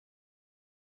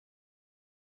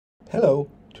Hello,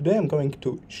 today I'm going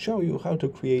to show you how to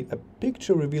create a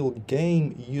picture reveal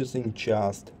game using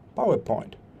just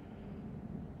PowerPoint.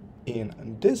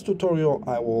 In this tutorial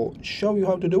I will show you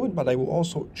how to do it, but I will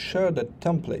also share the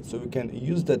template so you can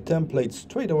use the template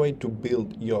straight away to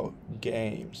build your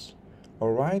games.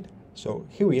 Alright, so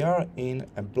here we are in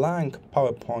a blank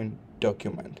PowerPoint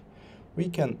document. We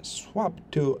can swap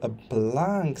to a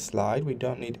blank slide. We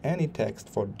don't need any text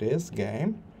for this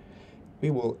game. We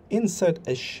will insert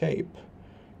a shape.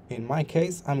 In my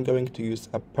case, I'm going to use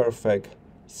a perfect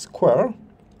square.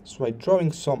 So I'm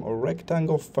drawing some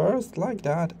rectangle first, like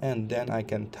that, and then I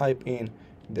can type in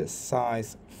the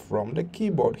size from the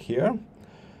keyboard here.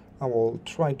 I will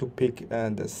try to pick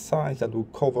the size that will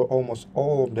cover almost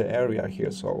all of the area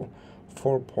here. So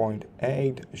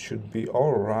 4.8 should be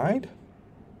alright.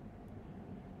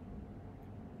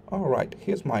 Alright,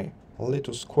 here's my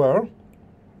little square.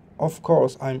 Of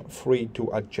course, I'm free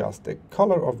to adjust the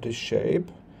color of the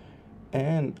shape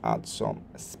and add some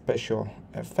special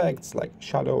effects like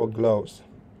shadow or glows.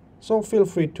 So feel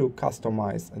free to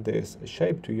customize this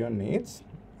shape to your needs.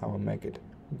 I will make it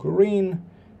green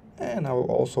and I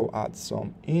will also add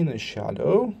some inner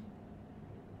shadow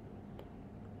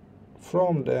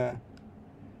from the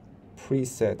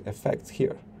preset effects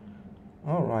here.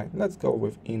 Alright, let's go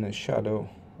with inner shadow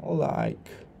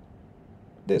like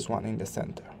this one in the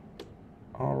center.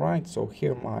 Alright, so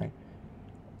here my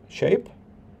shape.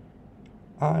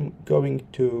 I'm going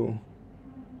to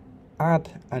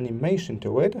add animation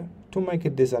to it to make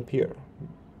it disappear.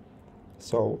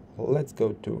 So let's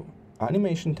go to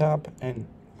animation tab, and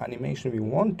animation we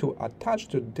want to attach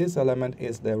to this element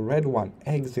is the red one,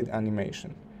 exit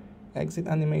animation. Exit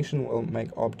animation will make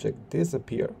object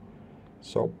disappear.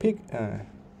 So pick an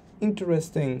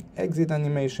interesting exit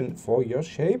animation for your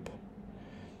shape.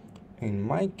 In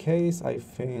my case, I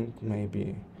think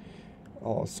maybe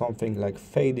something like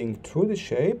fading through the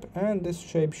shape, and this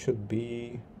shape should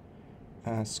be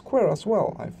a square as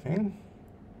well, I think.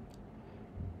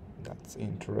 That's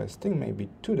interesting. Maybe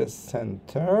to the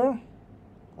center,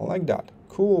 like that.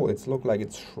 Cool, it's look like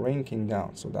it's shrinking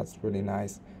down, so that's really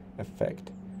nice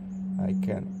effect. I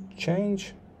can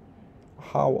change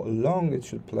how long it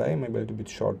should play, maybe a little bit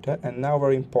shorter. And now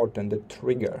very important, the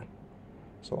trigger.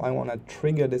 So I want to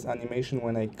trigger this animation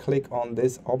when I click on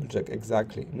this object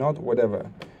exactly, not whatever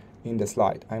in the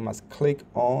slide. I must click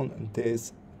on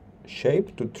this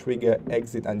shape to trigger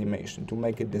exit animation, to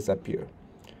make it disappear.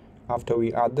 After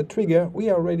we add the trigger,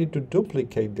 we are ready to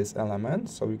duplicate this element.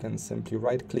 So we can simply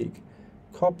right click,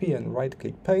 copy, and right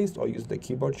click paste, or use the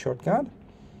keyboard shortcut.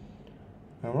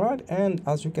 Alright, and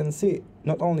as you can see,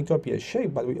 not only copy a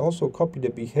shape, but we also copy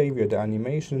the behavior, the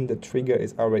animation, the trigger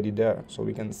is already there. So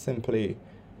we can simply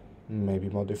maybe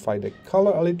modify the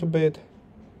color a little bit.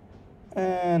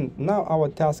 And now our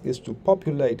task is to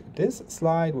populate this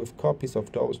slide with copies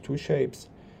of those two shapes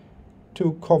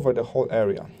to cover the whole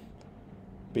area.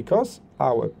 Because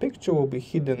our picture will be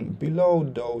hidden below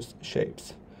those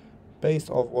shapes. Based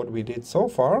on what we did so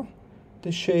far,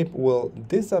 the shape will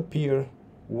disappear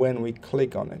when we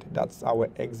click on it. That's our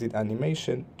exit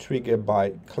animation triggered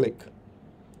by click.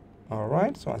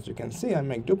 Alright, so as you can see, I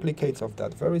make duplicates of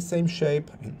that very same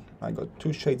shape. I got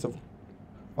two shades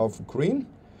of green.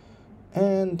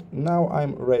 And now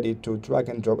I'm ready to drag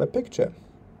and drop a picture.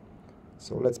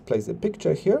 So let's place a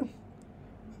picture here.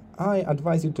 I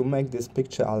advise you to make this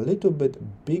picture a little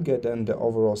bit bigger than the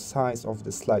overall size of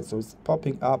the slide. So it's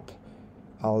popping up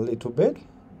a little bit.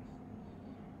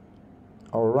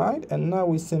 Alright, and now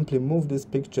we simply move this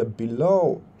picture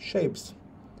below shapes,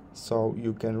 so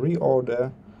you can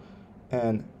reorder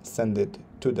and send it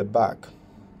to the back.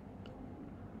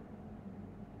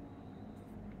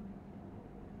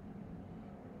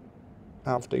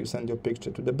 After you send your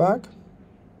picture to the back,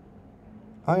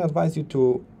 I advise you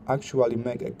to actually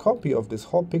make a copy of this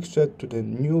whole picture to the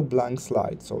new blank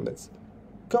slide. So let's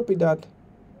copy that,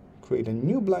 create a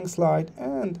new blank slide,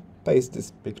 and paste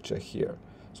this picture here.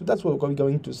 So that's what we're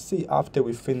going to see after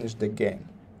we finish the game.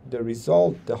 The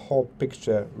result, the whole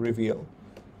picture reveal.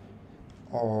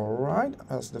 Alright,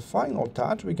 as the final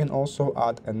touch, we can also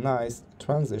add a nice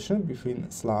transition between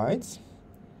slides.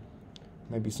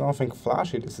 Maybe something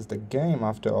flashy. This is the game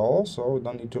after all, so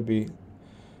don't need to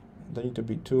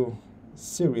be too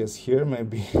serious here.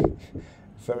 Maybe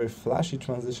very flashy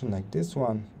transition like this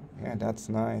one. Yeah, that's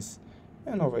nice.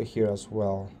 And over here as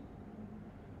well.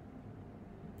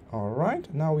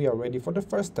 Alright, now we are ready for the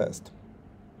first test.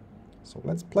 So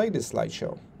let's play this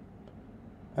slideshow.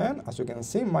 And as you can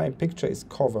see, my picture is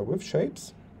covered with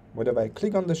shapes. Whenever I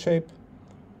click on the shape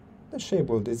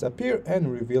will disappear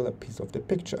and reveal a piece of the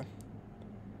picture.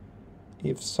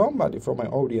 if somebody from my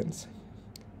audience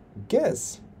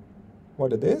guess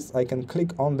what it is, I can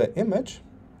click on the image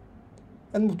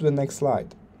and move to the next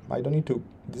slide. I don't need to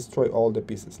destroy all the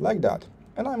pieces like that.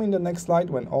 And I'm in the next slide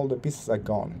when all the pieces are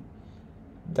gone.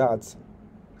 That's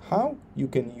how you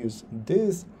can use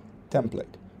this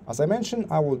template. As I mentioned,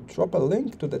 I will drop a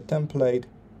link to the template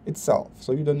itself,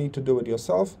 so you don't need to do it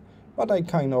yourself, but I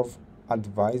kind of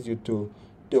advise you to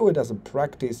do it as a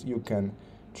practice. You can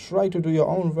try to do your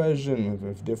own version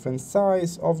with different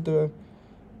size of the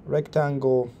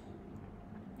rectangle.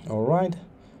 All right.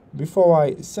 Before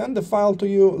I send the file to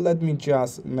you, let me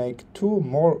just make 2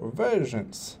 more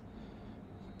versions.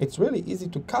 It's really easy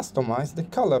to customize the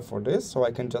color for this, so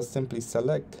I can just simply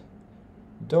select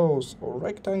those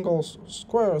rectangles,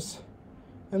 squares,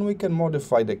 and we can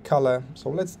modify the color. So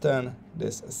let's turn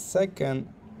this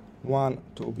second one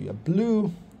to be a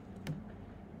blue.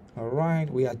 All right,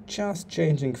 we are just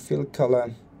changing fill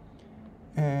color,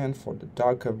 and for the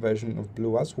darker version of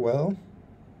blue as well.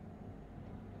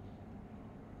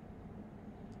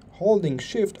 Holding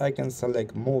shift, I can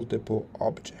select multiple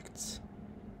objects.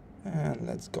 And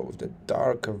let's go with the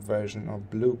darker version of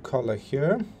blue color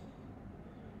here.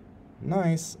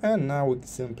 Nice. And now we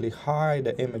simply hide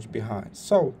the image behind.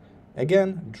 So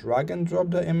again, drag and drop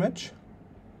the image.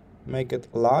 Make it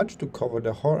large to cover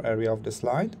the whole area of the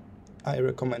slide. I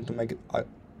recommend to make it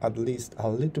at least a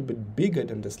little bit bigger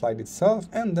than the slide itself,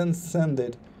 and then send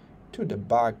it to the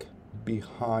back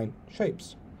behind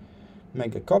shapes.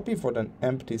 Make a copy for the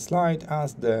empty slide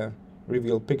as the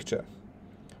reveal picture.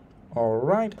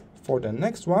 Alright, for the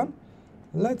next one,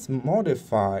 let's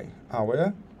modify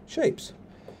our shapes.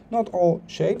 Not all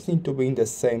shapes need to be in the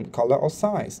same color or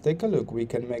size. Take a look, we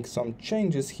can make some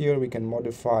changes here. We can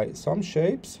modify some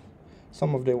shapes.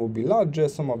 Some of them will be larger,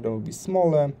 some of them will be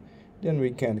smaller. Then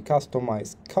we can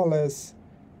customize colors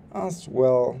as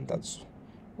well. That's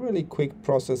really quick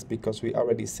process because we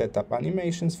already set up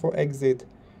animations for exit.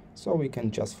 So we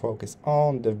can just focus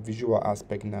on the visual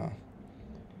aspect now.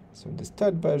 So this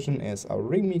third version is a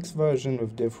remix version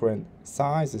with different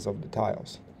sizes of the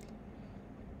tiles.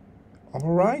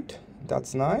 Alright,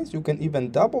 that's nice. You can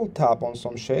even double tap on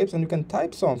some shapes and you can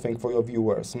type something for your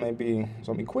viewers. Maybe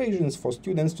some equations for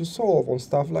students to solve or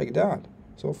stuff like that.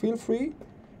 So feel free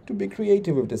to be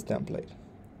creative with this template.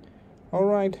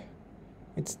 Alright,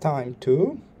 it's time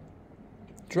to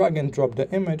drag and drop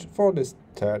the image for this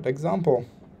third example.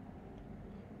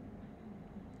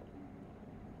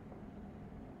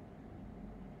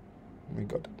 We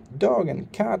got dog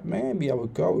and cat. Maybe I will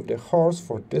go with the horse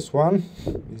for this one.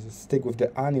 Stick with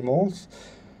the animals.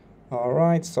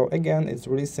 Alright, so again, it's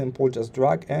really simple. Just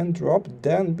drag and drop.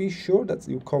 Then be sure that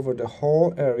you cover the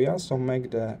whole area. So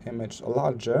make the image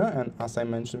larger. And as I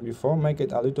mentioned before, make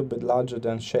it a little bit larger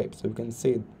than shape, so you can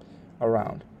see it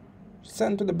around.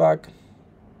 Send to the back.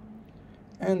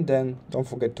 And then don't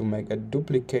forget to make a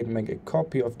duplicate, make a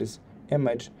copy of this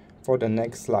image for the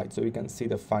next slide, so you can see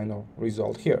the final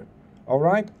result here.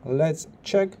 Alright, let's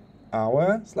check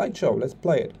our slideshow. Let's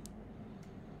play it.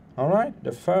 Alright,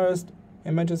 the first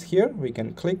images here, we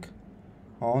can click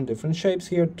on different shapes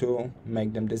here to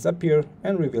make them disappear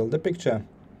and reveal the picture.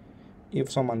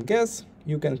 If someone guesses,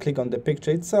 you can click on the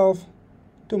picture itself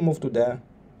to move to the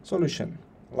solution,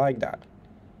 like that.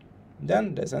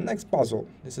 Then there's a next puzzle.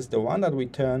 This is the one that we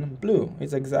turn blue.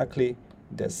 It's exactly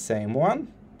the same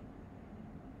one.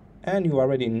 And you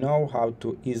already know how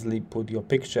to easily put your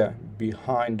picture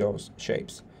behind those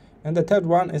shapes. And the third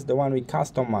one is the one we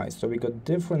customize. So we got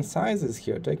different sizes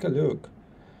here. Take a look.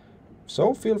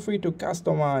 So feel free to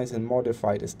customize and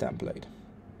modify this template.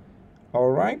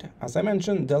 Alright, as I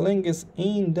mentioned, the link is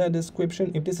in the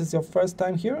description. If this is your first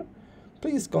time here,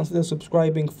 please consider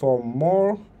subscribing for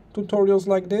more tutorials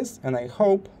like this. And I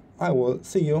hope I will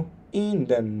see you in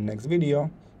the next video.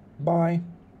 Bye.